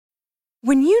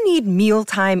When you need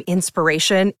mealtime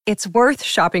inspiration, it's worth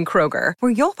shopping Kroger,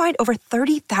 where you'll find over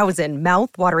 30,000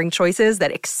 mouth-watering choices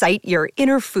that excite your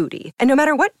inner foodie. And no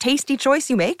matter what tasty choice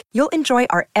you make, you'll enjoy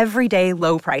our everyday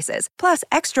low prices, plus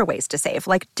extra ways to save,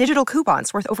 like digital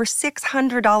coupons worth over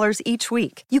 $600 each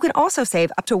week. You can also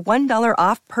save up to $1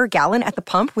 off per gallon at the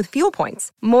pump with fuel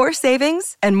points. More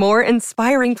savings and more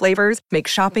inspiring flavors make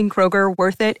shopping Kroger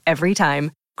worth it every time.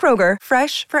 Kroger,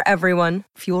 fresh for everyone.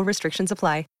 Fuel restrictions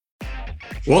apply.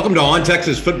 Welcome to On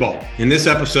Texas Football. In this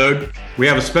episode, we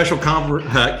have a special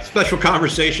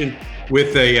conversation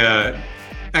with a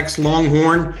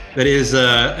ex-Longhorn that is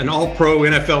an all-pro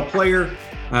NFL player,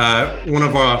 one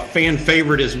of our fan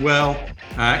favorite as well,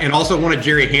 and also one of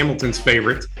Jerry Hamilton's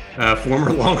favorite,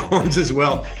 former Longhorns as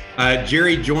well.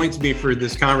 Jerry joins me for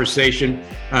this conversation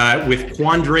with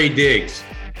Quandre Diggs.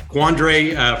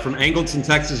 Quandre from Angleton,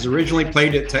 Texas, originally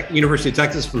played at University of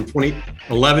Texas from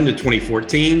 2011 to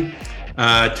 2014.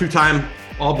 Two-time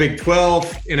All-Big 12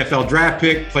 NFL draft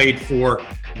pick, played for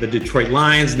the Detroit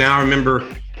Lions, now a member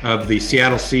of the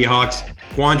Seattle Seahawks.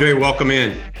 Quandre, welcome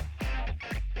in.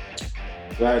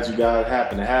 Glad you guys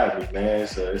happen to have me, man.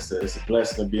 It's a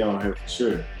blessing to be on here for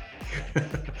sure.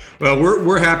 Well,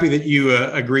 we're happy that you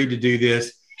agreed to do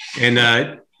this, and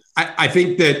I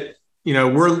think that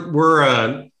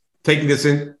we're taking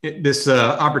this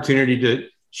opportunity to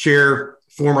share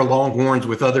former Longhorns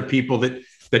with other people that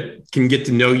can get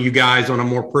to know you guys on a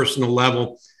more personal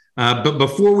level. But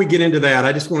before we get into that,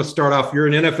 I just want to start off. You're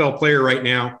an NFL player right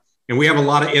now, and we have a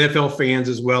lot of NFL fans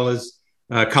as well as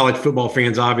college football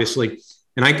fans, obviously.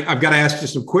 And I've got to ask you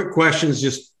some quick questions,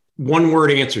 just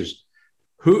one-word answers.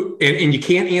 Who and you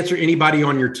can't answer anybody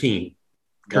on your team,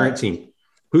 current team.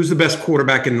 Who's the best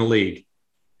quarterback in the league?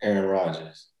 Aaron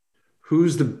Rodgers.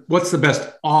 What's the best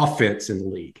offense in the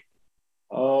league?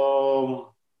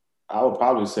 I would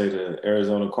probably say the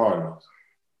Arizona Cardinals.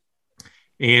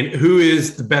 And who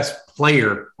is the best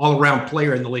player, all-around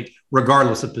player in the league,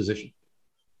 regardless of position?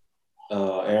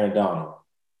 Aaron Donald.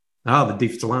 Oh, the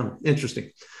defensive lineman.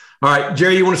 Interesting. All right,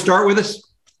 Jerry, you want to start with us?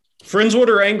 Friendswood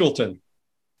or Angleton?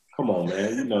 Come on,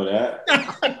 man. You know that.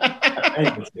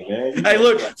 Angleton, man. Hey,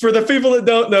 look, for the people that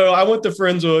don't know, I went to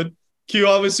Friendswood. Q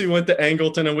obviously went to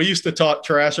Angleton, and we used to talk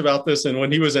trash about this and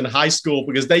when he was in high school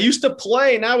because they used to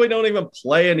play. Now we don't even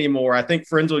play anymore. I think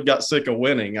Friendswood got sick of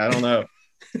winning. I don't know.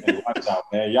 Hey, watch out,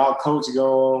 man. Y'all coach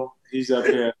going. He's up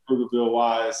here at Pflugerville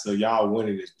Wise, so y'all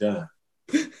winning is done.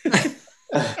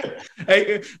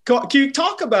 Hey, can you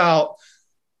talk about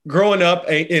growing up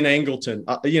in Angleton?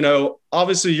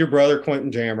 Obviously your brother,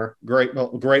 Quentin Jammer,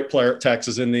 great player at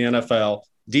Texas in the NFL.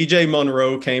 DJ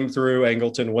Monroe came through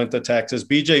Angleton, went to Texas.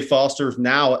 BJ Foster's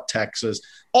now at Texas.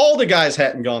 All the guys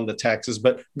hadn't gone to Texas,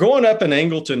 but growing up in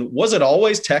Angleton, was it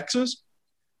always Texas?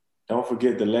 Don't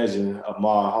forget the legend of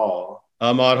Ahmad Hall.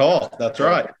 Ahmad Hall, that's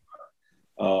right.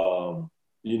 I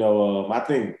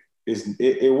think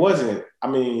it wasn't. I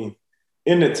mean,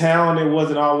 in the town, it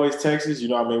wasn't always Texas.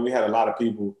 We had a lot of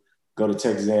people go to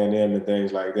Texas A&M and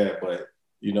things like that. But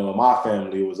my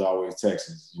family, it was always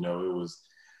Texas. It was.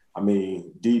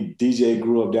 DJ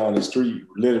grew up down the street,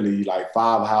 literally like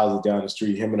 5 houses down the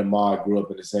street. Him and Ahmad grew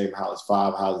up in the same house,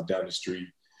 5 houses down the street.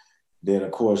 Then,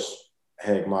 of course,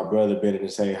 heck, my brother been in the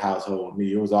same household with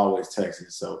me. It was always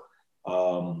Texas. So,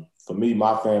 for me,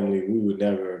 my family, we were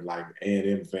never like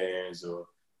A&M fans or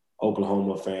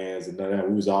Oklahoma fans and none of that.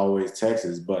 We was always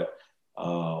Texas. But,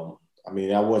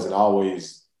 that wasn't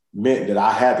always meant that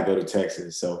I had to go to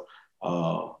Texas. So,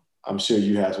 I'm sure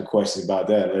you have some questions about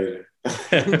that later.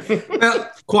 Well,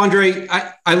 Quandre,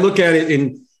 I look at it,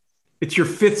 and it's your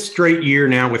 5th straight year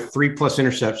now with 3+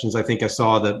 interceptions. I think I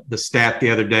saw the stat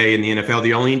the other day in the NFL,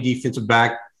 the only defensive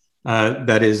back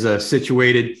that is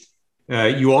situated.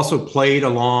 You also played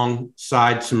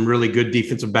alongside some really good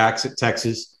defensive backs at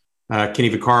Texas.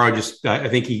 Kenny Vaccaro, I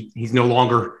think he's no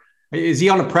longer – is he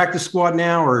on the practice squad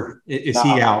now, or is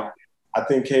he out? I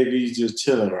think KV's just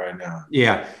chilling right now.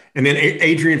 Yeah. And then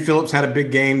Adrian Phillips had a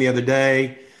big game the other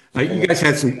day. You guys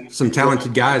had some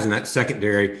talented guys in that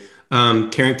secondary.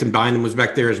 Carrington Bynum was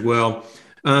back there as well.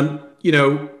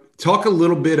 Talk a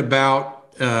little bit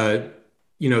about,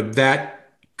 that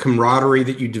camaraderie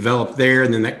that you developed there,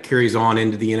 and then that carries on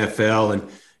into the NFL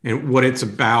and what it's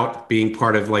about being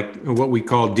part of like what we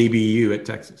call DBU at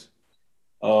Texas.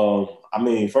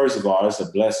 First of all, it's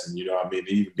a blessing, to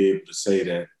even be able to say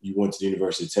that you went to the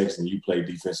University of Texas and you played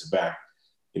defensive back.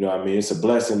 It's a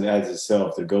blessing as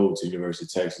itself to go to University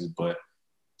of Texas, but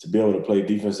to be able to play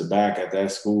defensive back at that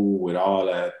school with all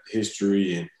that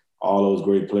history and all those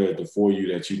great players before you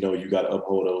that you got to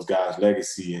uphold those guys'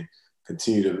 legacy and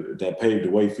continue that paved the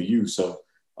way for you. So,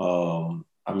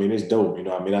 I mean, it's dope. You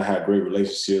know, I mean, I had great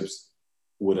relationships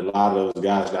with a lot of those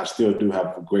guys, and I still do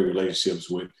have great relationships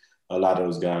with a lot of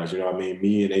those guys. You know what I mean?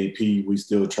 Me and AP, we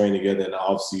still train together in the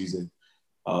off season.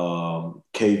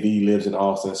 KV lives in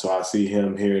Austin, so I see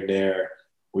him here and there.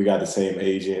 We got the same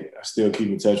agent. I still keep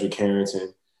in touch with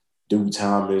Carrington, Duke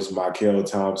Thomas, Michael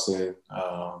Thompson.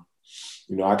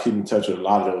 You know, I keep in touch with a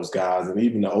lot of those guys, and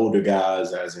even the older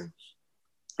guys, as in,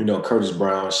 you know, Curtis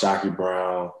Brown, Shockey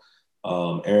Brown,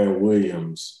 Aaron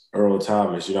Williams, Earl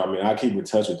Thomas. You know what I mean? I keep in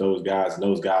touch with those guys, and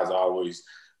those guys are always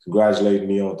congratulating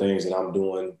me on things that I'm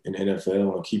doing in the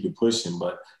NFL and keep it pushing.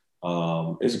 But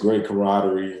it's great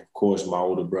camaraderie. Of course, my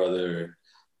older brother and,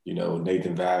 you know,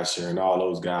 Nathan Vasher and all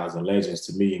those guys are legends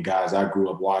to me and guys I grew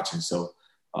up watching. So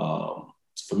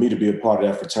for me to be a part of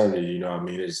that fraternity, you know what I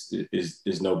mean,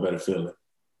 is no better feeling.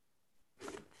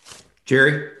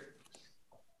 Jerry?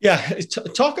 Yeah,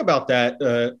 talk about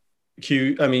that,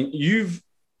 Q. I mean, you've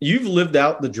lived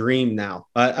out the dream now.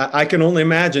 I can only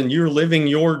imagine you're living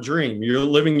your dream. You're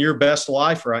living your best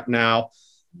life right now.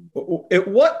 At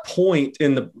what point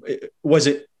was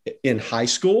it in high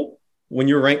school when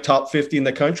you were ranked top 50 in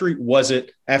the country? Was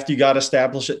it after you got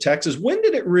established at Texas? When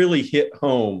did it really hit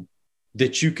home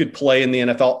that you could play in the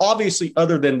NFL? Obviously,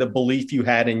 other than the belief you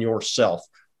had in yourself.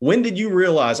 When did you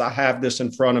realize I have this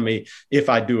in front of me if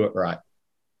I do it right?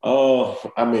 Oh,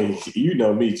 I mean, you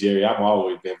know me, Jerry. I've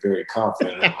always been very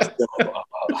confident in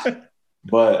myself.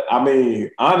 But I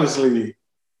mean, honest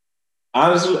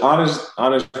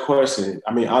question.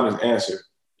 I mean, honest answer.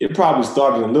 It probably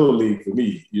started in Little League for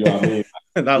me. You know what I mean?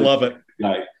 And I love it.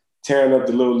 Like tearing up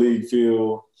the Little League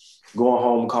field, going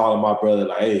home, calling my brother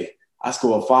like, "Hey, I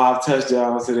scored 5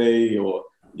 touchdowns today," or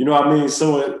you know what I mean.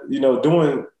 So you know,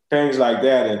 doing things like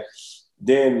that, and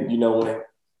then you know when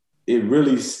it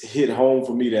really hit home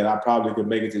for me that I probably could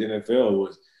make it to the NFL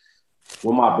was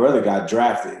when my brother got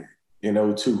drafted in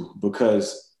 2002.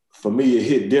 Because for me, it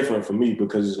hit different for me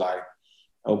because it's like,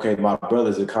 okay, my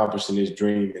brother's accomplishing his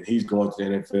dream and he's going to the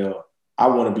NFL. I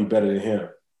want to be better than him.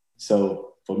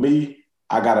 So for me,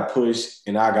 I got to push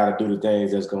and I got to do the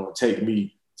things that's going to take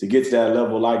me to get to that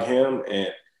level like him and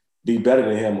be better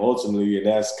than him ultimately. And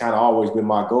that's kind of always been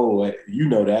my goal. You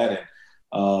know that.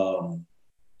 And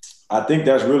I think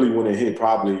that's really when it hit,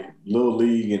 probably Little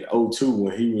League in 2002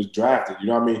 when he was drafted. You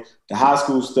know what I mean? The high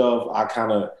school stuff, I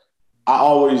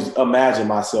always imagined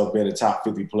myself being a top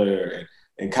 50 player. And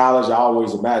in college, I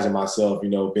always imagined myself, you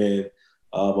know, being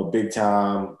a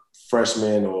big-time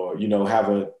freshman or, you know, have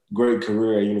a great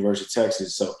career at University of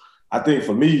Texas. So I think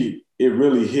for me, it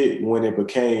really hit when it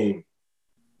became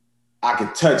I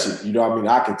could touch it. You know what I mean?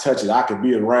 I could touch it. I could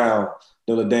be around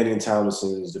the LaDainian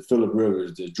Tomlinsons, the Phillip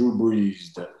Rivers, the Drew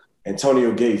Brees, the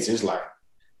Antonio Gates. It's like,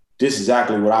 this is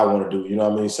exactly what I want to do. You know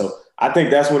what I mean? So I think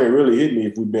that's when it really hit me,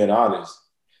 if we've been honest.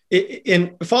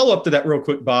 And follow up to that real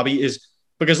quick, Bobby, is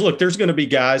because, look, there's going to be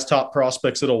guys, top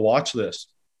prospects that'll watch this.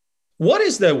 What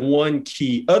is the one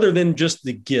key, other than just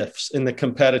the gifts and the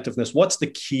competitiveness, what's the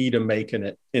key to making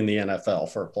it in the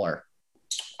NFL for a player?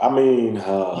 I mean,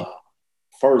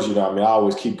 first, you know, I mean, I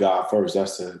always keep God first.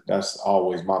 That's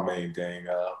always my main thing.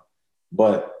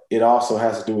 But it also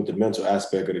has to do with the mental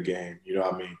aspect of the game. You know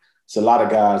what I mean? It's a lot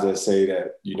of guys that say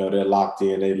that, you know, they're locked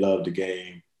in, they love the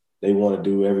game, they want to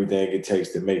do everything it takes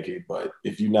to make it. But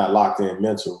if you're not locked in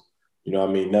mental, you know what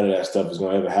I mean, none of that stuff is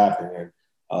going to ever happen. And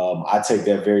I take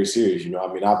that very serious. You know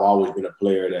what I mean? I've always been a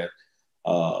player that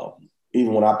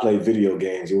even when I played video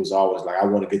games, it was always like I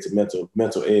want to get to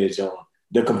mental edge on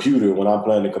the computer when I'm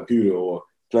playing the computer or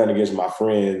playing against my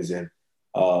friends. And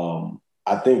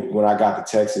I think when I got to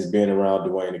Texas, being around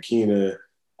Dwayne Akina,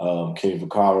 Kenny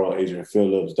Vaccaro, Adrian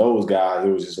Phillips, those guys,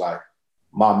 it was just like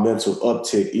my mental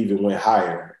uptick even went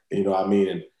higher. You know what I mean?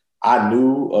 And I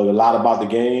knew a lot about the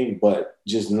game, but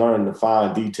just learning the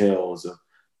fine details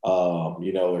of,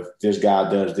 you know, if this guy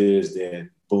does this,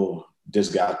 then boom,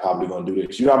 this guy's probably going to do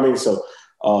this. You know what I mean? So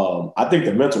I think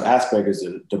the mental aspect is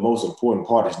the most important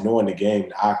part, is knowing the game,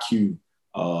 the IQ,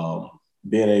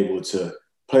 being able to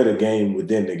play the game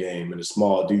within the game in a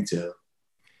small detail.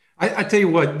 I tell you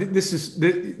what, this is,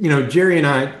 you know, Jerry and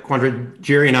I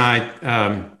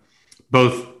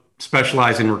both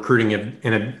specialize in recruiting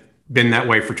and have been that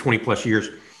way for 20 plus years.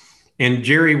 And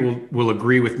Jerry will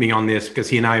agree with me on this because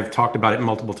he and I have talked about it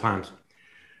multiple times.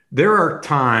 There are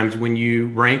times when you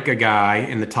rank a guy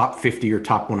in the top 50 or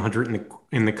top 100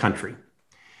 in the country,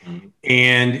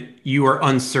 and you are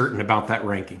uncertain about that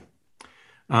ranking.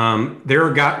 There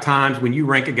are times when you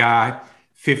rank a guy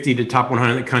 50 to top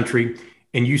 100 in the country,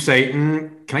 and you say,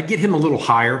 can I get him a little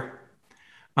higher?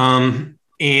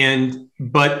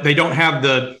 But they don't have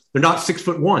they're not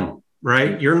 6'1",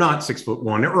 right? You're not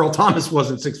 6'1". Earl Thomas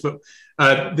wasn't 6 foot.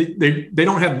 They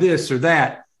don't have this or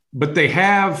that, but they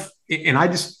have, and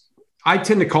I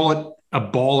tend to call it a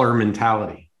baller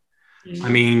mentality. Mm-hmm. I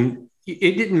mean,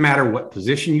 it didn't matter what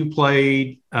position you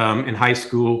played in high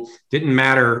school, didn't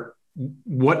matter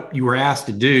what you were asked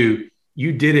to do,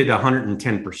 you did it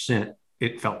 110%,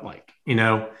 it felt like,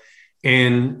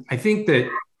 and I think that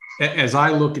as I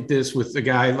look at this with a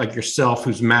guy like yourself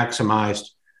who's maximized,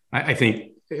 I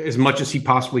think as much as he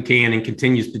possibly can and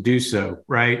continues to do so,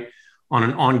 right, on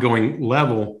an ongoing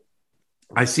level,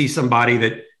 I see somebody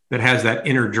that has that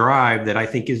inner drive that I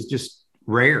think is just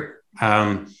rare.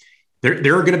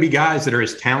 There are going to be guys that are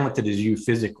as talented as you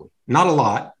physically, not a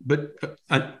lot, but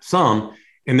some,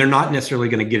 and they're not necessarily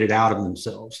going to get it out of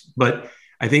themselves. But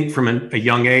I think from a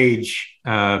young age,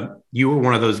 you were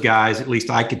one of those guys, at least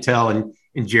I could tell, and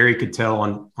Jerry could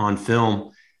tell on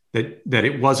film, that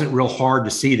it wasn't real hard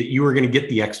to see that you were going to get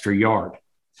the extra yard.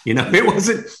 It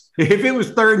wasn't, if it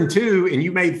was 3rd and 2 and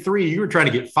you made 3, you were trying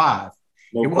to get 5.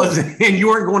 No, it wasn't, and you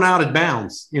weren't going out of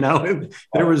bounds.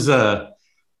 There was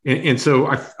and so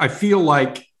I feel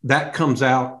like that comes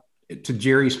out, to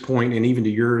Jerry's point, and even to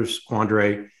yours,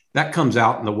 Quandre, that comes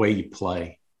out in the way you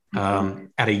play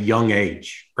at a young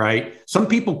age, right? Some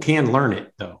people can learn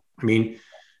it, though. I mean,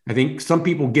 I think some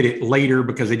people get it later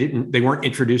because they weren't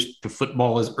introduced to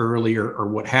football as early or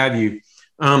what have you.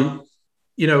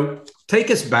 Take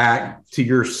us back to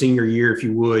your senior year, if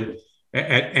you would,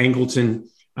 at Angleton.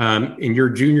 In your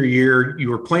junior year, you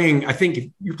were playing, I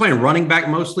think you're playing running back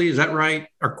mostly. Is that right?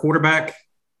 Or quarterback?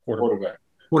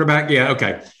 Quarterback. Yeah.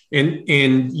 Okay.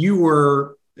 And you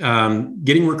were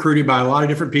getting recruited by a lot of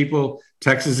different people,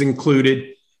 Texas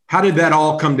included. How did that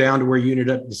all come down to where you ended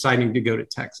up deciding to go to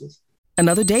Texas?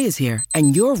 Another day is here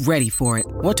and you're ready for it.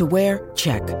 What to wear?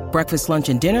 Check. Breakfast, lunch,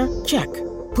 and dinner? Check.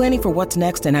 Planning for what's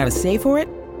next and how to save for it?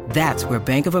 That's where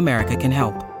Bank of America can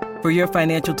help. For your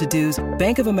financial to-dos,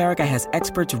 Bank of America has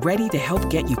experts ready to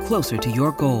help get you closer to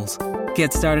your goals.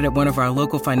 Get started at one of our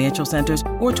local financial centers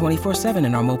or 24/7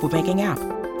 in our mobile banking app.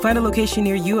 Find a location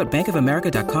near you at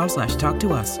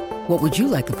bankofamerica.com/talktous. What would you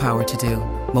like the power to do?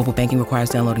 Mobile banking requires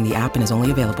downloading the app and is only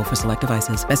available for select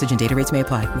devices. Message and data rates may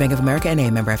apply. Bank of America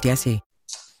N.A., member FDIC.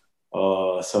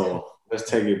 So let's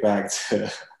take it back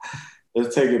to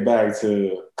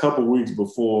a couple weeks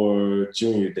before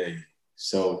junior day.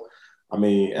 So, I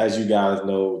mean, as you guys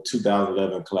know,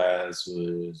 2011 class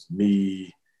was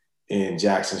me and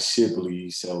Jackson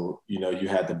Shipley. So, you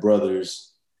had the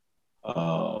brothers,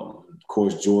 of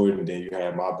course, Jordan, then you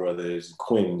had my brothers,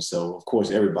 Quentin. So, of course,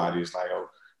 everybody was like, oh,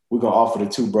 we're going to offer the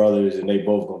 2 brothers and they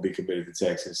both going to be committed to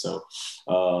Texas. So,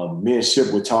 me and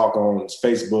Ship would talk on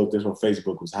Facebook. This when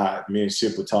Facebook was hot. Me and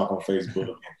Ship would talk on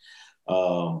Facebook.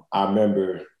 I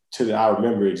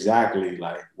remember exactly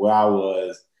like where I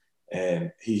was.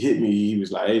 And he hit me. He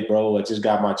was like, "Hey, bro, I just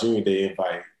got my junior day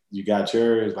invite. You got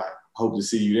yours? Like, hope to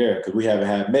see you there because we haven't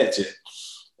had met yet."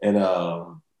 And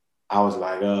I was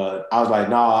like, "Nah."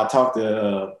 I talked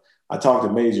to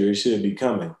Major. It should be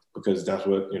coming because that's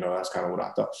what that's kind of what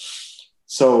I thought.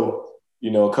 So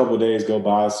a couple of days go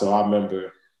by. So I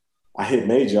remember I hit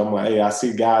Major. I'm like, "Hey, I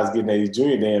see guys getting these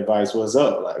junior day invites. What's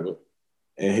up?" Like,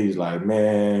 and he's like,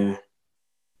 "Man."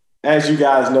 As you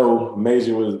guys know,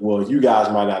 Major was, well, you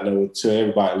guys might not know, to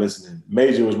everybody listening,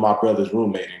 Major was my brother's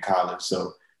roommate in college.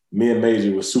 So me and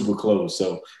Major were super close.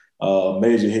 So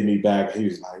Major hit me back. He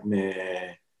was like,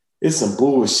 "Man, it's some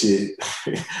bullshit."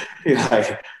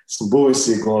 Like, some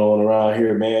bullshit going on around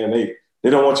here, man. They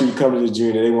don't want you to come to the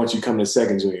junior. They want you to come to the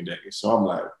second junior day. So I'm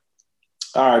like,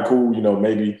 all right, cool.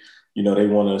 Maybe, they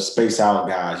want to space out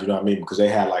guys, you know what I mean? Because they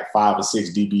had like 5 or 6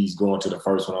 DBs going to the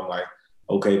first one. I'm like,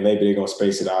 okay, maybe they're going to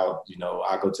space it out.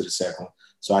 I go to the second one.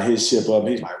 So I hit Ship up.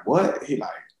 He's like, "What?" He like,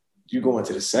 "You going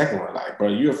to the second one?" Like, "Bro,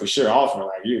 you're for sure offering.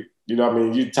 Like, you know what I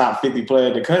mean? You top 50 player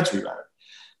in the country." Like,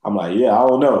 I'm like, "Yeah, I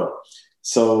don't know."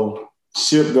 So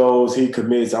Ship goes, he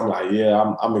commits. I'm like,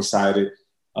 "Yeah, I'm excited."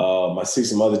 I see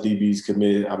some other DBs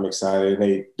commit. I'm excited.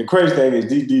 And the crazy thing is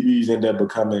these DBs end up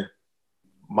becoming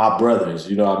my brothers.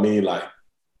 You know what I mean? Like,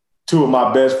 2 of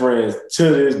my best friends to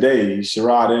this day,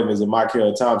 Sherrod Evans and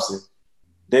Michael Thompson,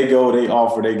 they go, they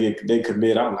offer, they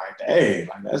commit. I'm like, "Hey,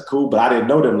 like, that's cool." But I didn't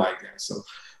know them like that. So,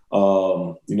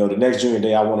 the next junior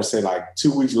day, I want to say like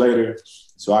 2 weeks later.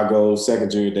 So I go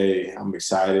second junior day. I'm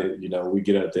excited. We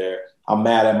get up there. I'm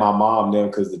mad at my mom then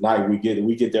because the night we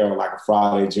get there on like a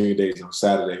Friday, junior days on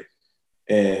Saturday.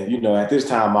 And, at this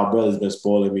time, my brother's been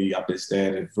spoiling me. I've been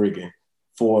staying in freaking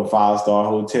 4- and 5-star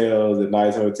hotels, a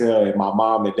nice hotel. And my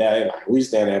mom and dad, like, we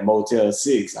stand at Motel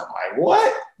 6. I'm like,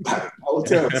 "What?" Like,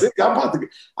 Motel 6? I'm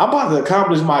about to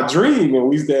accomplish my dream. And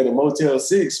we stand at Motel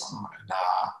 6. So I'm like,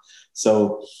 nah.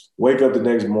 So wake up the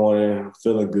next morning,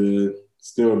 feeling good.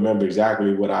 still remember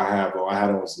exactly what I have on. I had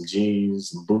on some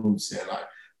jeans, some boots, and like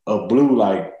a blue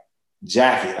like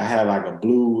jacket. I had like a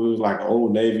blue, it was like an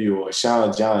Old Navy or a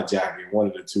Sean John jacket, one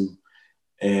of the two.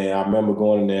 And I remember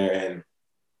going in there, and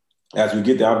as we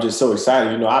get there, I'm just so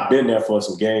excited. You know, I've been there for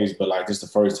some games, but like this the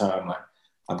first time like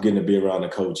I'm getting to be around the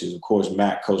coaches. Of course,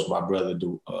 Matt coached my brother,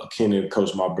 Kenny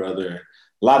coached my brother. And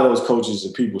a lot of those coaches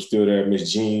and people still there.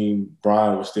 Miss Jean,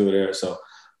 Brian was still there. So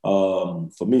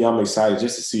for me, I'm excited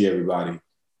just to see everybody.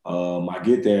 I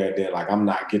get there and then like I'm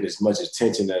not getting as much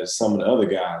attention as some of the other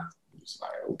guys. It's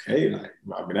like, okay, like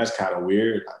I mean that's kind of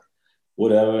weird. Like,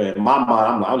 whatever. In my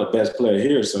mind, I'm the best player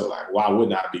here, so like why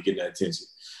wouldn't I be getting that attention?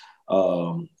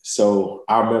 So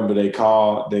I remember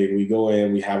we go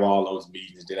in, we have all those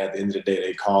meetings. Then at the end of the day,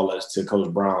 they call us to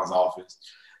Coach Brown's office.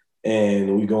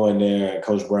 And we go in there, and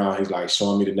Coach Brown, he's like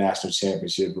showing me the national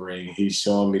championship ring. He's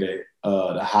showing me the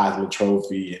Heisman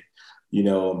Trophy and, you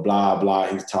know, blah, blah.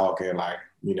 He's talking like,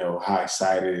 you know, how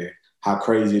excited and how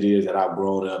crazy it is that I've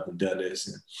grown up and done this.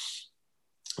 And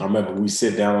I remember we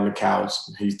sit down on the couch,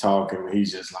 and he's talking, and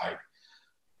he's just like,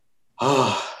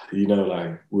 you know,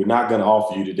 like, we're not going to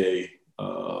offer you today.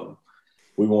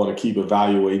 We want to keep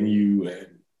evaluating you and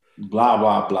blah,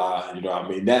 blah, blah. You know what I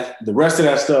mean? That the rest of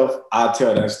that stuff, I'll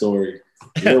tell that story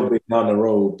a little bit down the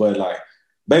road. But, like,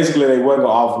 basically they weren't going to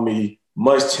offer me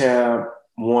much champ,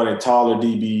 wanted taller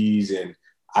DBs, and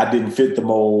I didn't fit the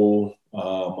mold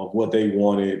of what they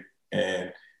wanted.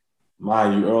 And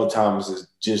mind you, Earl Thomas is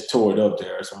just tore it up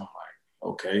there. So I'm like,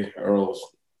 okay, Earl's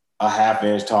a half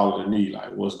inch taller than me.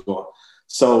 Like, what's going on?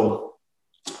 So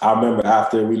I remember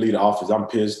after we leave the office, I'm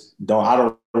pissed. I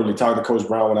don't really talk to Coach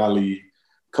Brown when I leave.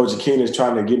 Coach Keenan is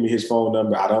trying to give me his phone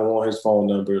number. I don't want his phone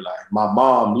number. Like, my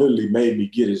mom literally made me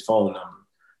get his phone number.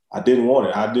 I didn't want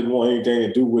it. I didn't want anything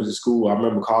to do with the school. I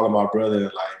remember calling my brother and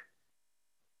like,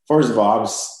 first of all,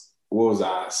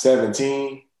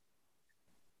 17?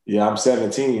 Yeah, I'm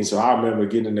 17. So I remember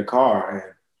getting in the car,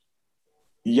 and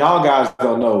y'all guys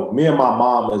don't know, me and my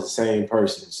mom is the same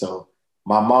person. So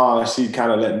my mom, she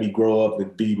kind of let me grow up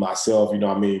and be myself. You know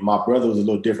what I mean? My brother was a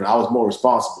little different. I was more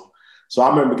responsible. So I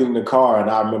remember getting in the car, and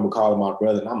I remember calling my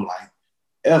brother, and I'm like,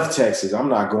 F Texas, I'm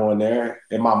not going there.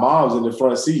 And my mom's in the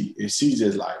front seat, and she's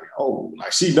just like, oh,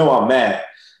 like she know I'm mad.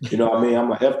 You know what I mean? I'm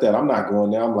like, F that, I'm not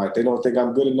going there. I'm like, they don't think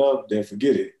I'm good enough, then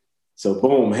forget it. So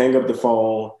boom, hang up the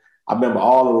phone. I remember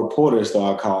all the reporters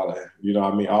started calling. You know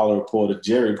what I mean? All the reporters.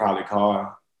 Jerry probably called.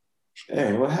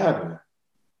 Hey, what happened?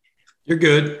 You're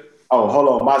good. Oh, hold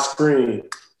on. My screen,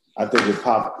 I think it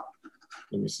popped.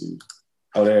 Let me see.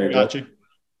 Oh, there you go. Got you.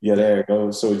 Yeah, there you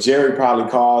go. So Jerry probably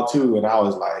called too, and I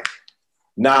was like,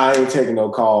 nah, I ain't taking no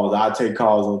calls. I take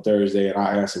calls on Thursday, and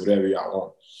I answer whatever y'all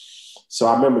want. So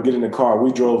I remember getting in the car.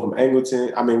 We drove from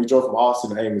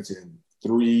Austin to Angleton,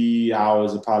 3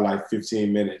 hours and probably like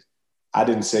 15 minutes. I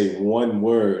didn't say one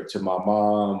word to my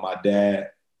mom, my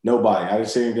dad, nobody. I didn't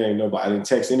say anything to nobody. I didn't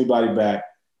text anybody back.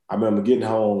 I remember getting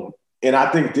home. And I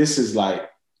think this is like,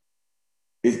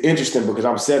 it's interesting because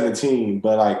I'm 17,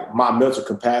 but like my mental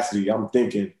capacity, I'm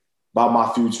thinking about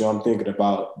my future. I'm thinking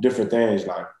about different things.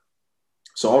 Like,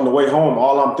 so on the way home,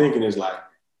 all I'm thinking is like,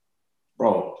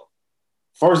 bro,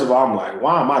 first of all, I'm like,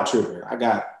 why am I tripping? I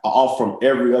got an offer from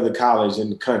every other college in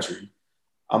the country.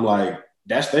 I'm like,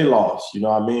 that's their loss. You know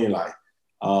what I mean? Like,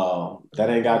 that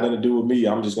ain't got nothing to do with me.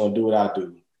 I'm just going to do what I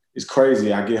do. It's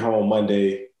crazy. I get home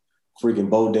Monday,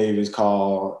 freaking Bo Davis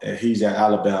called, and he's at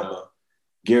Alabama.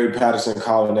 Gary Patterson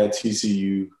calling at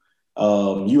TCU.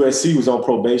 USC was on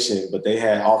probation, but they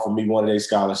had offered me one of their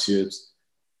scholarships.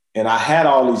 And I had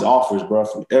all these offers, bro,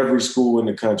 from every school in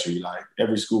the country, like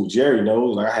every school. Jerry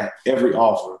knows, like I had every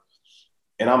offer.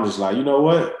 And I'm just like, you know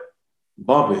what?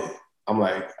 Bump it. I'm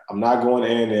like, I'm not going to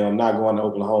A&M. I'm not going to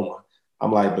Oklahoma.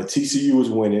 I'm like, but TCU was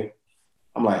winning.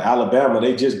 I'm like, Alabama,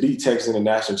 they just beat Texas in the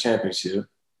national championship.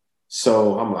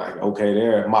 So I'm like, okay,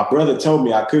 there. My brother told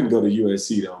me I couldn't go to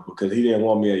USC, though, because he didn't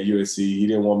want me at USC. He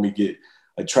didn't want me to get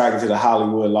attracted to the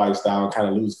Hollywood lifestyle and kind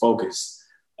of lose focus.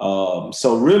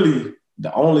 So really,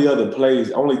 the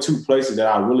only two places that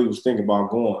I really was thinking about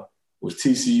going was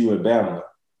TCU and Bama.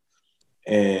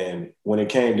 And when it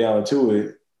came down to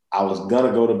it, I was going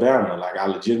to go to Bama. Like, I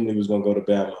legitimately was going to go to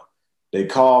Bama. They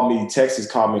called me,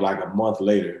 Texas called me like a month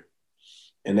later,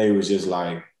 and they was just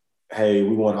like, hey,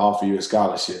 we want to offer you a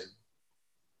scholarship.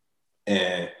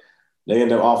 And they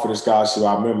ended up offering a scholarship.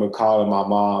 I remember calling my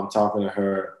mom, talking to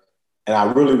her, and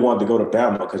I really wanted to go to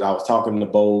Bama because I was talking to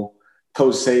Bo.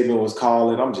 Coach Saban was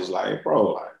calling. I'm just like,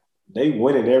 bro, like, they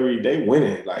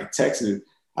winning. Like, Texas,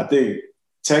 I think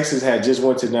Texas had just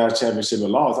went to the national championship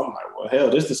and lost. I'm like, well, hell,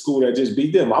 this is the school that just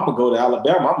beat them. I'm going to go to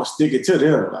Alabama. I'm going to stick it to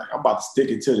them. Like, I'm about to stick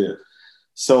it to them.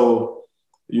 So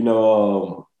you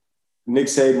know, Nick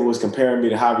Saban was comparing me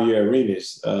to Javier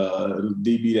Arenas, the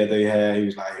DB that they had. He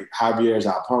was like, Javier is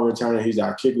our punt returner, he's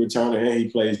our kick returner, and he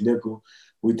plays nickel.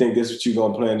 We think this is what you're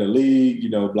going to play in the league, you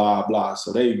know, blah, blah.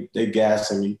 So they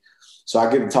gassing me. So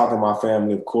I get to talk to my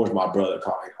family. Of course, my brother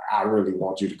called me. Like, I really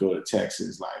want you to go to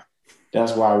Texas. Like,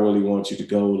 that's why I really want you to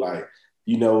go. Like,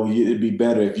 you know, it'd be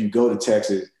better if you go to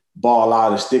Texas, ball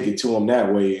out and stick it to them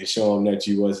that way and show them that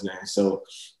you wasn't there. So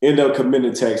end up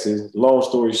committing to Texas. Long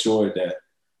story short, that,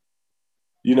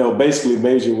 you know, basically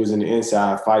Major was in the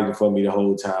inside fighting for me the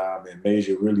whole time, and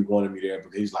Major really wanted me there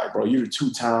because he's like, bro, you're the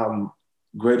 2-time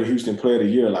Greater Houston Player of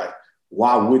the Year. Like,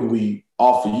 why wouldn't we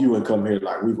offer you and come here?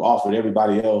 Like, we've offered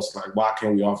everybody else. Like, why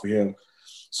can't we offer him?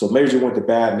 So Major went to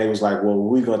bat, and they was like, well,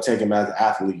 we're going to take him as an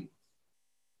athlete,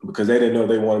 because they didn't know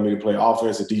they wanted me to play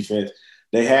offense or defense.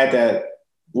 They had that.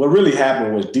 What really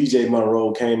happened was DJ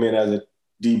Monroe came in as a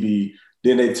DB.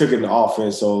 Then they took it to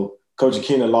offense. So Coach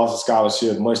Akina lost a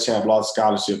scholarship. Muschamp lost a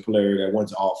scholarship player that went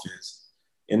to offense.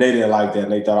 And they didn't like that.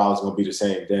 And they thought I was going to be the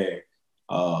same thing.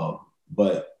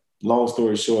 But long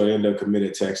story short, I ended up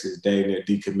committing to Texas. Daniel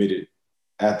decommitted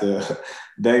at the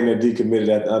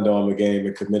Under Armour game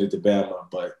and committed to Bama.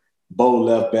 But Bo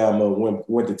left Bama,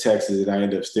 went to Texas, and I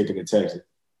ended up sticking to Texas.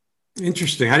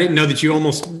 Interesting. I didn't know that you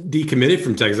almost decommitted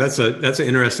from Texas. That's an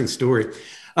interesting story.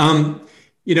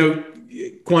 You know,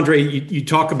 Quandre, you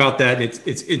talk about that. And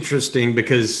it's interesting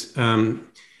because I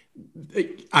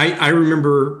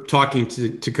remember talking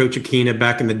to Coach Akina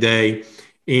back in the day,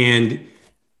 and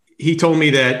he told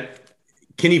me that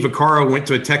Kenny Vaccaro went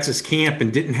to a Texas camp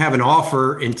and didn't have an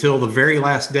offer until the very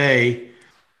last day,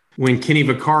 when Kenny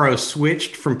Vaccaro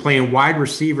switched from playing wide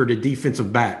receiver to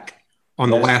defensive back on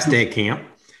the last day of camp.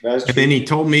 And then he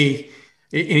told me,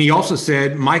 and he also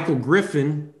said, Michael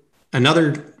Griffin,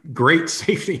 another great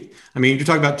safety. I mean, you're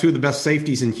talking about two of the best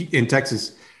safeties in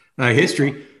Texas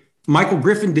history. Michael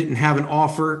Griffin didn't have an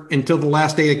offer until the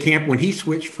last day of camp, when he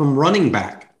switched from running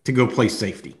back to go play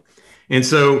safety. And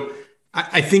so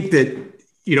I think that,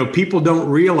 you know, people don't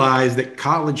realize that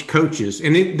college coaches,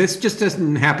 and this just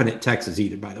doesn't happen at Texas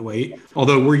either, by the way,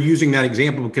 although we're using that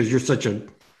example because you're such a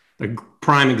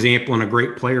prime example and a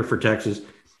great player for Texas,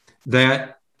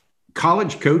 that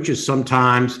college coaches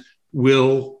sometimes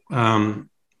will, I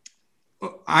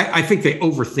think they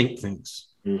overthink things,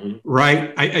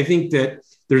 right? I think that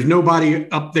there's nobody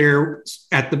up there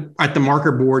at the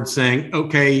marker board saying,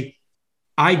 okay,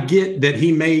 I get that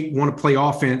he may want to play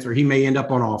offense or he may end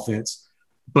up on offense,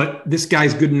 but this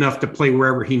guy's good enough to play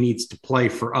wherever he needs to play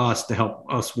for us to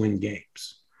help us win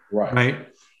games. Right.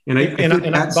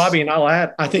 And Bobby, and I'll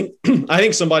add, I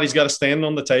think somebody's got to stand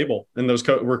on the table in those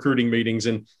recruiting meetings.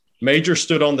 And Major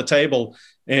stood on the table,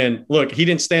 and look, he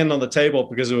didn't stand on the table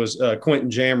because it was Quentin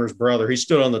Jammer's brother. He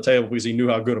stood on the table because he knew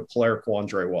how good a player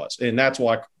Quandre was. And that's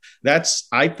why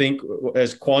I think,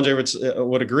 as Quandre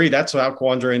would agree, that's how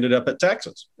Quandre ended up at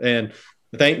Texas. And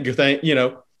thank you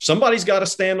know, somebody's got to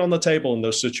stand on the table in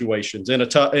those situations in a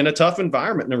tough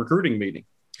environment in a recruiting meeting.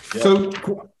 Yeah. So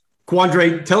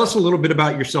Quandre, tell us a little bit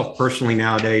about yourself personally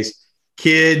nowadays.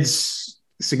 Kids,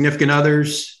 significant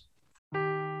others?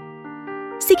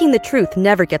 Seeking the truth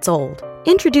never gets old.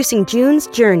 Introducing June's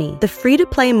Journey, the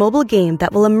free-to-play mobile game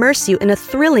that will immerse you in a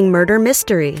thrilling murder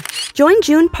mystery. Join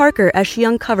June Parker as she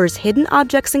uncovers hidden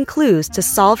objects and clues to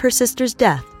solve her sister's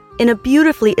death in a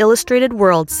beautifully illustrated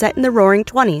world set in the Roaring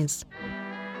 '20s.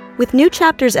 With new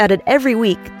chapters added every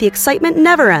week, the excitement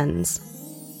never ends.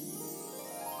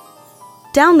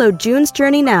 Download June's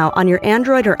Journey now on your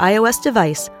Android or iOS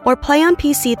device, or play on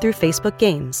PC through Facebook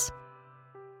Games.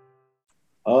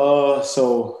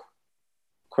 So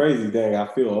crazy thing, I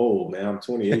feel old, man. I'm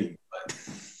 28, but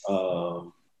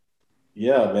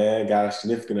yeah, man, got a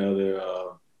significant other,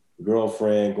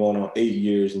 girlfriend going on 8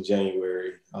 years in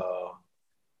January.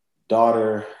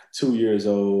 Daughter, 2 years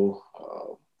old,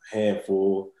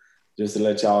 handful. Just to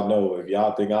let y'all know, if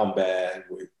y'all think I'm bad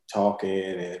with talking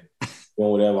and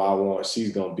doing whatever I want,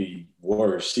 she's gonna be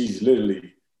worse. She's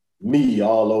literally me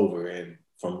all over, and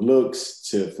from looks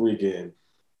to freaking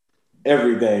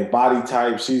everything, body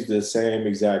type, she's the same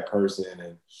exact person.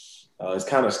 And it's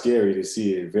kind of scary to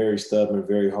see it. Very stubborn,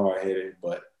 very hard-headed,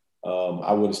 but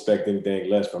I wouldn't expect anything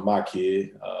less from my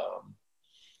kid.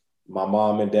 My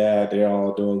mom and dad, they're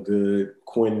all doing good.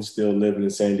 Quentin's still living in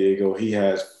San Diego. He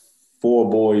has 4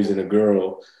 boys and a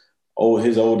girl.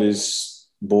 His oldest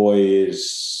boy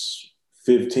is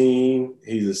 15.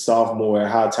 He's a sophomore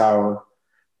at Hightower.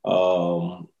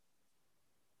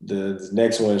 The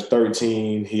next one is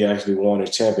 13. He actually won a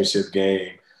championship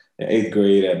game in 8th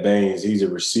grade at Baines. He's a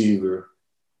receiver.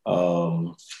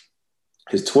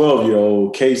 His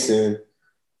 12-year-old, Kaysen,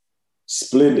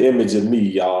 split image of me,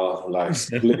 y'all. Like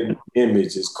split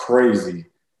image is crazy.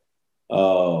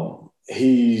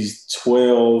 He's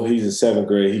 12. He's in seventh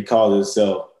grade. He calls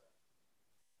himself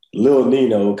Lil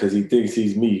Nino because he thinks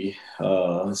he's me.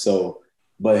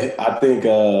 But I think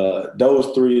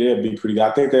those three, they'll be pretty good.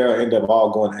 I think they'll end up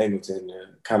all going to Angleton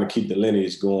and kind of keep the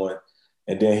lineage going.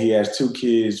 And then he has 2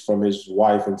 kids from his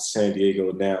wife in San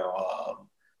Diego now.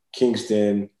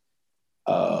 Kingston,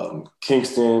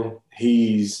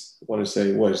 he's,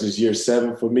 is this year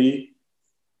 7 for me?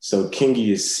 So Kingy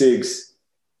is 6.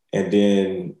 And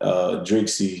then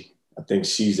Drixie, I think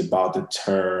she's about to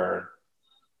turn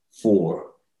 4.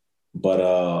 But,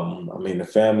 the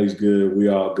family's good. We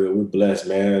all good. We're blessed,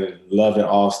 man. Loving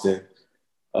Austin.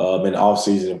 In the off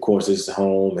season, of course, this is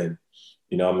home. And,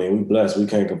 we blessed. We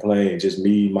can't complain. Just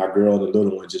me, my girl, and the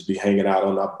little one just be hanging out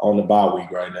on the bye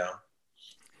week right now.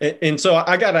 And so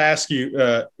I got to ask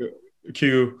you,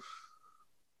 Q,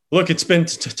 look, it's been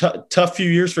tough few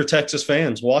years for Texas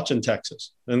fans watching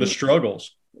Texas and the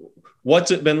struggles.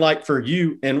 What's it been like for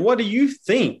you? And what do you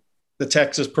think the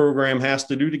Texas program has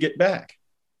to do to get back?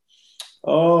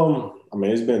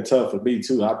 It's been tough for me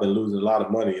too. I've been losing a lot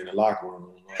of money in the locker room.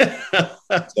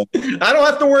 I don't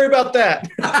have to worry about that.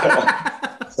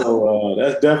 So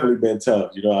that's definitely been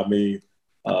tough.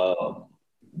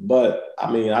 But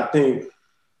I think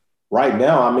right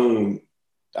now,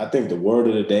 I think the word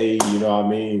of the day,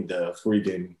 the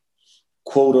freaking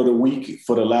quote of the week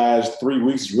for the last 3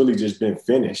 weeks has really just been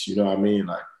finished.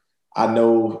 Like I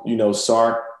know,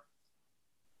 Sark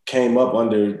came up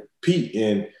under Pete,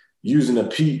 and using a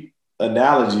Pete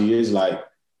analogy is like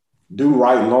do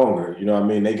right longer.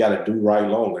 They got to do right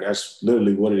longer. That's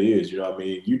literally what it is.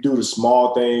 You do the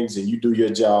small things and you do your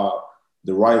job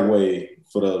the right way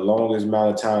for the longest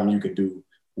amount of time you can do,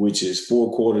 which is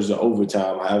 4 quarters of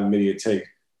overtime, however many it takes.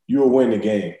 You'll win the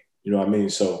game.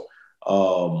 So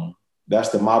that's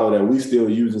the motto that we still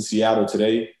use in Seattle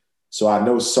today. So I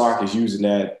know Sark is using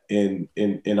that in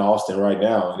Austin right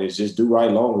now. And it's just do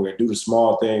right longer and do the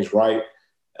small things right.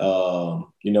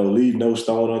 Leave no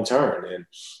stone unturned. And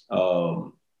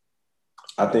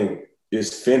I think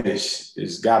it's finished.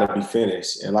 It's got to be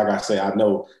finished. And like I say, I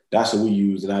know that's what we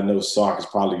use. And I know Sark is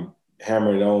probably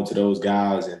hammering it on to those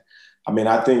guys. And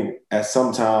I think at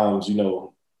sometimes,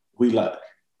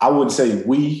 I wouldn't say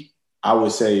I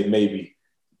would say maybe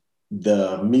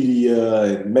the media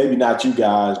and maybe not you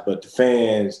guys, but the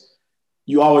fans,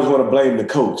 you always want to blame the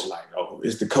coach. Like, oh,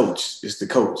 it's the coach.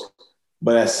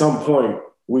 But at some point,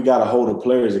 we got to hold the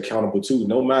players accountable too.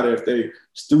 No matter if they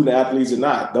student athletes or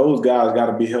not, those guys got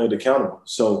to be held accountable.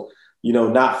 So,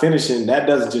 not finishing, that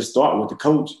doesn't just start with the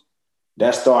coach.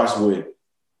 That starts with,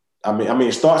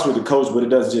 it starts with the coach, but it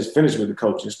doesn't just finish with the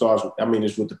coach. It starts with,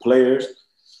 it's with the players.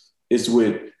 It's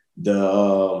with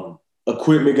the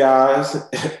equipment guys.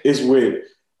 It's with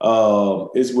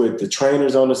the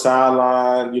trainers on the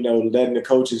sideline, letting the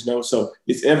coaches know. So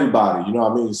it's everybody,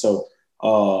 So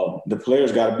the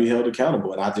players got to be held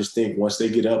accountable. And I just think once they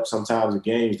get up sometimes in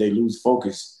games, they lose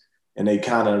focus and they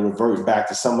kind of revert back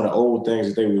to some of the old things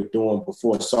that they were doing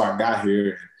before Sark got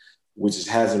here, which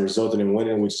hasn't resulted in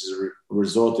winning, which has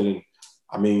resulted in,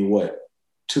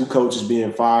 2 coaches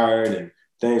being fired and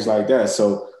things like that.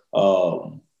 So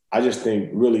I just think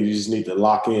really you just need to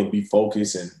lock in, be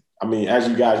focused. And as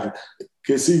you guys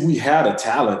can see, we had a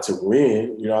talent to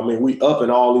win. We up in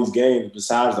all these games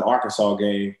besides the Arkansas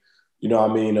game. You're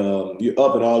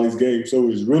up in all these games. So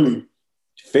it's really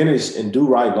finish and do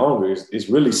right longer. It's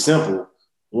really simple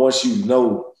once you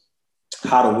know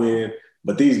how to win.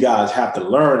 But these guys have to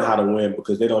learn how to win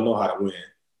because they don't know how to win.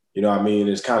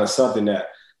 It's kind of something that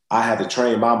I had to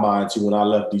train my mind to when I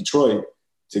left Detroit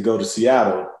to go to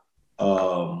Seattle.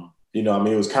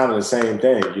 It was kind of the same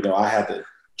thing. I had to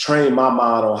train my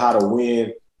mind on how to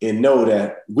win and know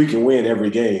that we can win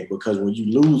every game, because when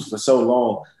you lose for so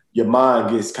long, your mind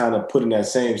gets kind of put in that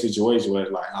same situation where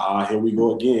it's like, here we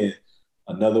go again,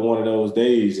 another one of those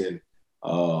days. And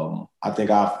I think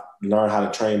I've learned how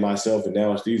to train myself, and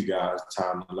now it's these guys'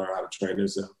 time to learn how to train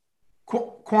themselves.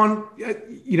 Quan,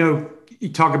 you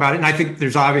talk about it, and I think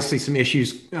there's obviously some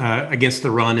issues against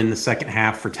the run in the second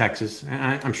half for Texas.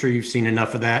 I'm sure you've seen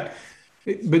enough of that.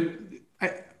 But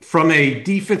from a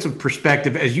defensive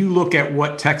perspective, as you look at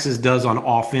what Texas does on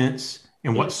offense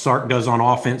and what Sark does on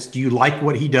offense, do you like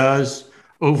what he does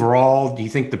overall? Do you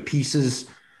think the pieces,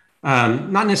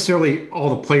 not necessarily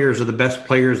all the players are the best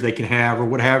players they can have or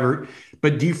whatever,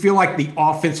 but do you feel like the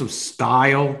offensive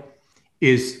style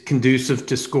is conducive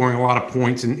to scoring a lot of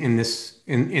points in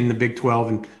the Big 12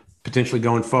 and potentially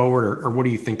going forward, or what do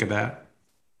you think of that?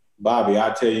 Bobby,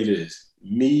 I tell you this,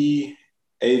 me,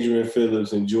 Adrian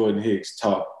Phillips, and Jordan Hicks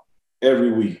talk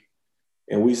every week,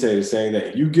 and we say the same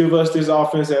thing. You give us this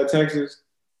offense at Texas,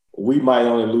 we might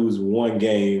only lose one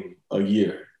game a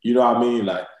year. You know what I mean?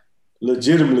 Like,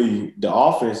 legitimately, the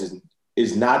offense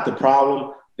is not the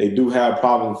problem. They do have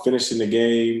problems finishing the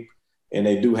game, and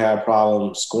they do have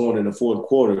problems scoring in the fourth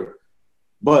quarter.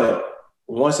 But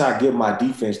once I give my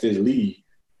defense this lead,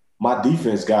 my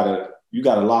defense you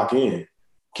gotta lock in.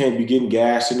 Can't be getting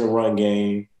gashed in the run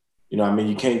game. You know what I mean?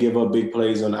 You can't give up big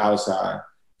plays on the outside.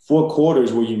 Fourth quarter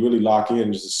is where you really lock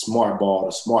in is the smart ball,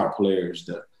 the smart players,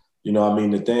 you know what I mean,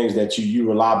 the things that you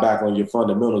rely back on your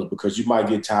fundamentals, because you might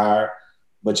get tired,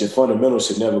 but your fundamentals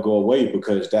should never go away,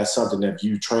 because that's something that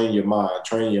you train your mind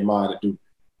to do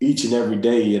each and every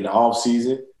day in the off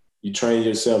season. You train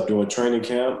yourself doing training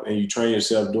camp, and you train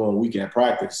yourself doing weekend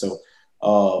practice. So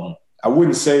I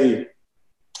wouldn't say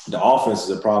the offense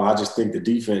is a problem. I just think the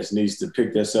defense needs to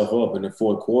pick themselves up in the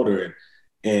fourth quarter,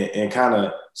 and kind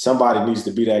of somebody needs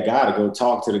to be that guy to go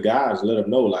talk to the guys and let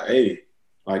them know, like, hey,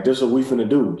 like, this is what we finna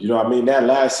do. You know what I mean? That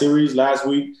last series, last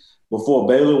week, before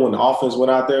Baylor, when the offense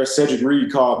went out there, Cedric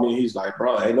Reed called me. He's like,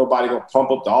 bro, ain't nobody going to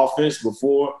pump up the offense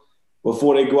before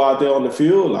they go out there on the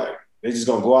field. Like, they just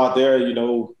going to go out there, you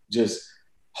know, just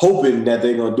hoping that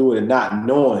they're going to do it and not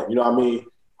knowing. You know what I mean?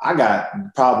 I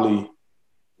got probably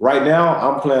 – right now,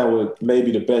 I'm playing with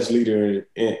maybe the best leader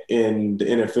in the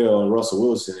NFL, Russell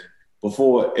Wilson.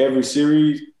 Before every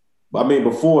series –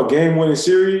 before a game-winning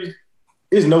series –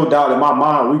 there's no doubt in my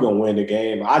mind we're going to win the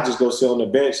game. I just go sit on the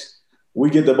bench. We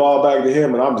get the ball back to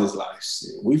him, and I'm just like,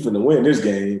 shit, we finna win this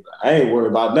game. I ain't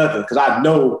worried about nothing, because I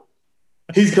know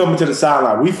he's coming to the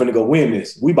sideline. We finna go win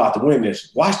this. We about to win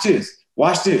this. Watch this.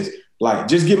 Watch this. Like,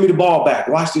 just give me the ball back.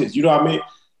 Watch this. You know what I mean?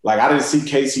 Like, I didn't see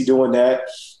Casey doing that.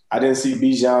 I didn't see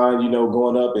Bijan, you know,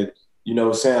 going up and, you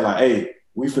know, saying like, hey,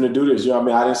 we finna do this. You know what I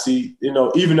mean? I didn't see, you know,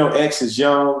 even though X is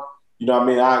young, you know what I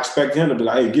mean, I expect him to be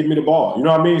like, hey, give me the ball. You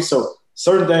know what I mean? So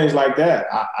certain things like that,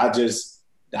 I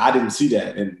didn't see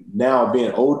that. And now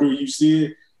being older, you see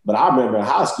it. But I remember in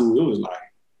high school, it was like,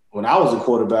 when I was a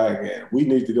quarterback and we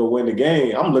need to go win the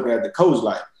game, I'm looking at the coach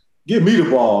like, give me the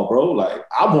ball, bro. Like,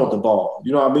 I want the ball.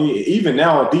 You know what I mean? Even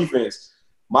now on defense,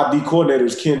 my D coordinator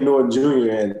is Ken Norton Jr.,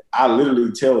 and I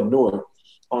literally tell Norton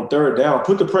on third down,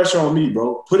 put the pressure on me,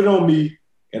 bro. Put it on me,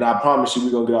 and I promise you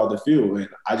we're going to get out the field. And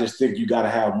I just think you got to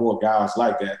have more guys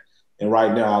like that. And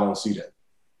right now I don't see that.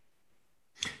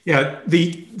 Yeah,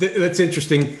 that's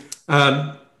interesting.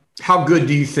 How good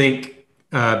do you think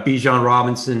Bijan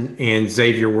Robinson and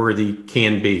Xavier Worthy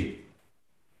can be?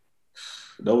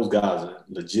 Those guys are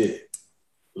legit.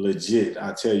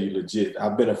 I tell you, legit.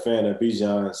 I've been a fan of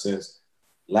Bijan since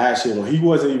last year. He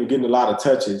wasn't even getting a lot of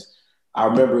touches. I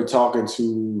remember talking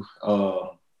to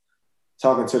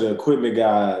the equipment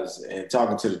guys and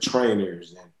talking to the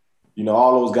trainers, and you know,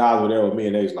 all those guys were there with me,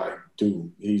 and they was like,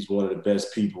 dude, he's one of the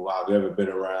best people I've ever been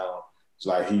around. It's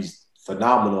like, he's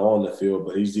phenomenal on the field,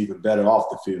 but he's even better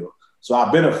off the field. So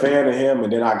I've been a fan of him,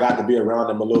 and then I got to be around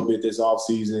him a little bit this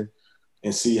offseason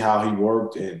and see how he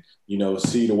worked and, you know,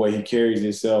 see the way he carries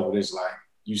himself. And it's like,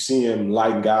 you see him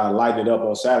lighting it up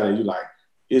on Saturday. You're like,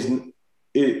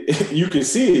 you can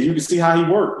see it. You can see how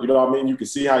he worked. You know what I mean? You can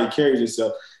see how he carries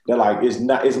himself. They're like, it's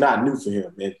not new for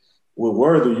him. And with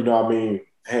Worthy, you know what I mean,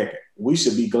 heck, we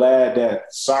should be glad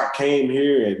that Sark came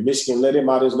here and Michigan let him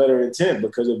out his letter of intent,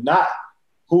 because if not,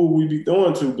 who would we be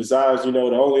throwing to besides, you know,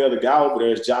 the only other guy over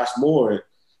there is Josh Moore. And,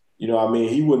 you know, I mean,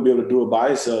 he wouldn't be able to do it by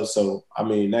himself. So, I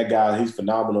mean, that guy, he's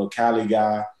phenomenal. Cali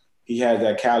guy. He has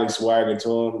that Cali swagger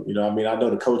to him. You know, I mean, I know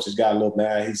the coaches got a little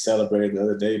mad. He celebrated the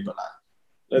other day, but like,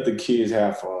 let the kids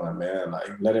have fun, man. Like,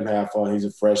 let him have fun. He's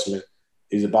a freshman.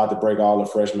 He's about to break all the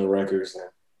freshman records.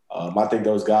 And I think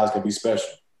those guys can be special.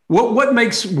 What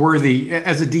makes Worthy,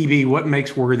 as a DB, what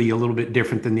makes Worthy a little bit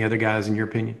different than the other guys, in your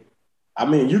opinion? I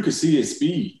mean, you can see his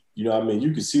speed. You know what I mean?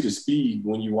 You can see the speed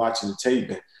when you're watching the tape.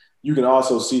 And you can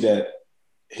also see that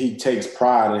he takes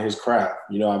pride in his craft.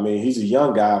 You know what I mean? He's a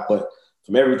young guy, but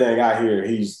from everything I hear,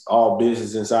 he's all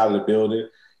business inside of the building.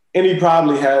 And he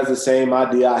probably has the same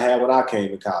idea I had when I came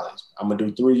to college. I'm going to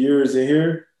do 3 years in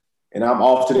here, and I'm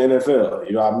off to the NFL.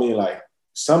 You know what I mean? Like,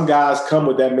 some guys come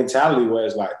with that mentality where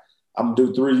it's like, I'm going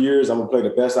to do 3 years. I'm going to play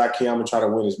the best I can. I'm going to try to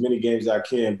win as many games as I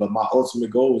can. But my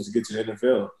ultimate goal is to get to the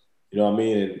NFL. You know what I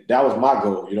mean? And that was my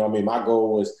goal. You know what I mean? My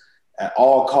goal was at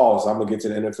all costs, I'm going to get to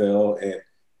the NFL. And,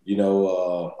 you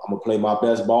know, I'm going to play my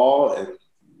best ball. And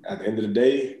at the end of the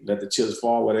day, let the chips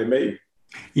fall where they may.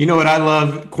 You know what I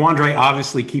love? Quandre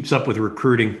obviously keeps up with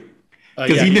recruiting.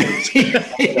 Yeah.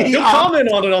 He'll comment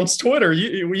on it on Twitter.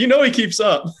 You know he keeps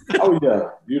up. Oh, yeah.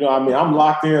 You know what I mean? I'm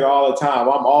locked in all the time.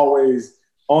 I'm always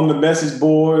on the message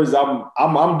boards.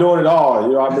 I'm doing it all.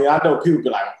 You know what I mean? I know people be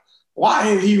like, why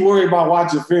ain't he worried about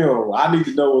watching film? I need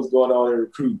to know what's going on in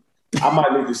recruit. I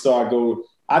might need to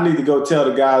I need to go tell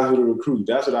the guys who to recruit.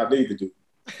 That's what I need to do.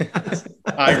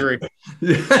 I agree.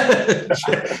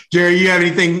 Jerry, you have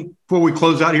anything before we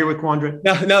close out here with Quandre?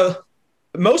 No.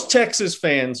 Most Texas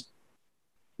fans'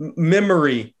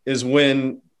 memory is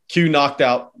when Q knocked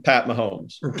out Pat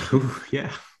Mahomes.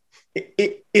 Yeah.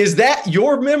 Is that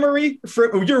your memory,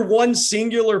 your one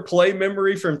singular play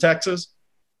memory from Texas?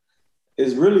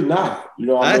 It's really not. You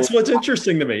know, that's what's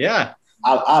interesting to me. Yeah.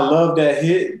 I love that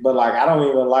hit, but like I don't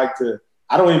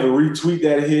even retweet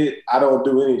that hit. I don't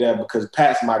do any of that because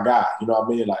Pat's my guy. You know what I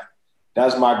mean? Like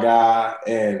that's my guy,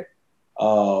 and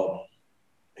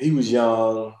he was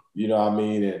young. You know what I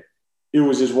mean? And it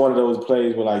was just one of those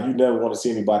plays where like you never want to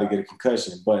see anybody get a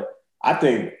concussion. But I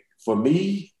think for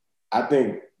me,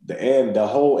 the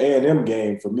whole A&M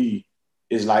game for me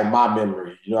is like my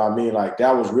memory. You know what I mean? Like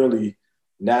that was really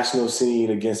national scene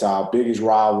against our biggest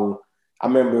rival. I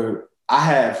remember I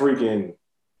had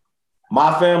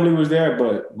my family was there,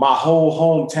 but my whole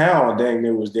hometown dang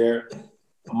near was there.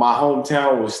 My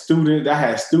hometown was students. I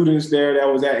had students there that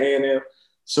was at A&M.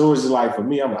 So it was just like for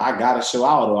me, I gotta show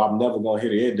out or I'm never gonna hit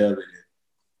the end of it.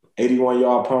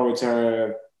 81-yard punt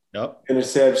return,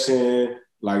 interception,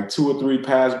 like 2 or 3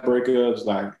 pass breakups.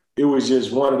 Like it was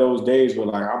just one of those days where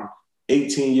like I'm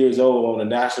 18 years old on the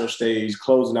national stage,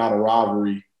 closing out a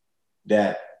rivalry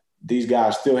that these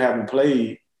guys still haven't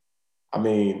played. I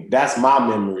mean, that's my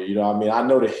memory. You know what I mean? I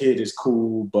know the hit is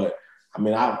cool, but I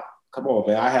mean, come on,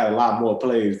 man. I had a lot more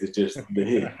plays than just the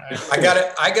hit.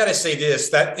 I gotta say this,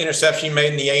 that interception you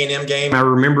made in the A&M game. I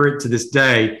remember it to this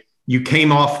day. You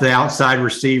came off the outside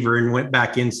receiver and went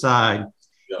back inside.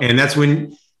 Yeah. And that's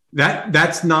when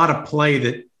that's not a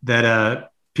play that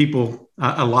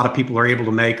a lot of people are able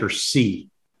to make or see.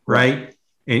 Right.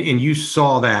 And you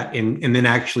saw that and then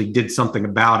actually did something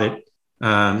about it.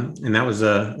 And that was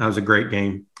a great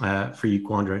game for you,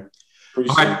 Quandre. All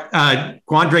right,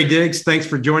 Quandre Diggs, thanks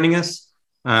for joining us.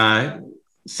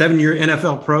 7-year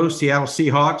NFL pro, Seattle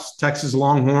Seahawks, Texas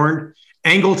Longhorn,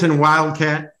 Angleton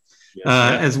Wildcat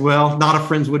as well. Not a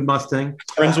Friendswood Mustang.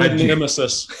 Friendswood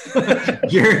nemesis.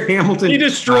 Jerry Hamilton. He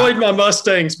destroyed my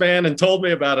Mustangs, man, and told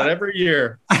me about it every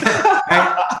year.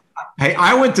 Hey,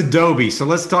 I went to Dobie, so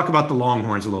let's talk about the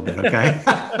Longhorns a little bit, okay?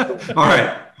 All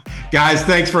right. Guys,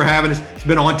 thanks for having us. It's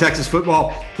been On Texas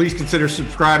Football. Please consider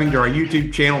subscribing to our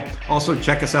YouTube channel. Also,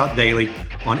 check us out daily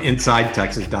on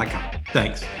InsideTexas.com.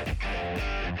 Thanks.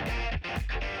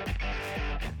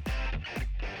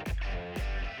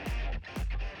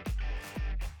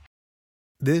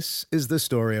 This is the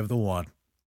story of the one.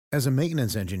 As a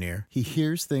maintenance engineer, he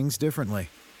hears things differently.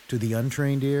 To the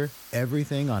untrained ear,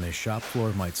 everything on his shop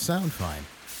floor might sound fine,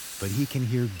 but he can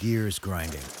hear gears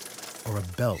grinding or a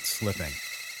belt slipping.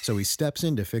 So he steps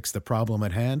in to fix the problem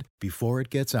at hand before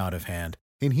it gets out of hand.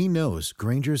 And he knows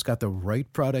Grainger's got the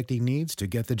right product he needs to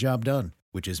get the job done,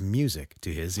 which is music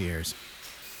to his ears.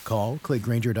 Call, click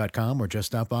Grainger.com, or just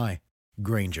stop by.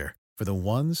 Grainger, for the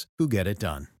ones who get it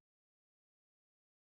done.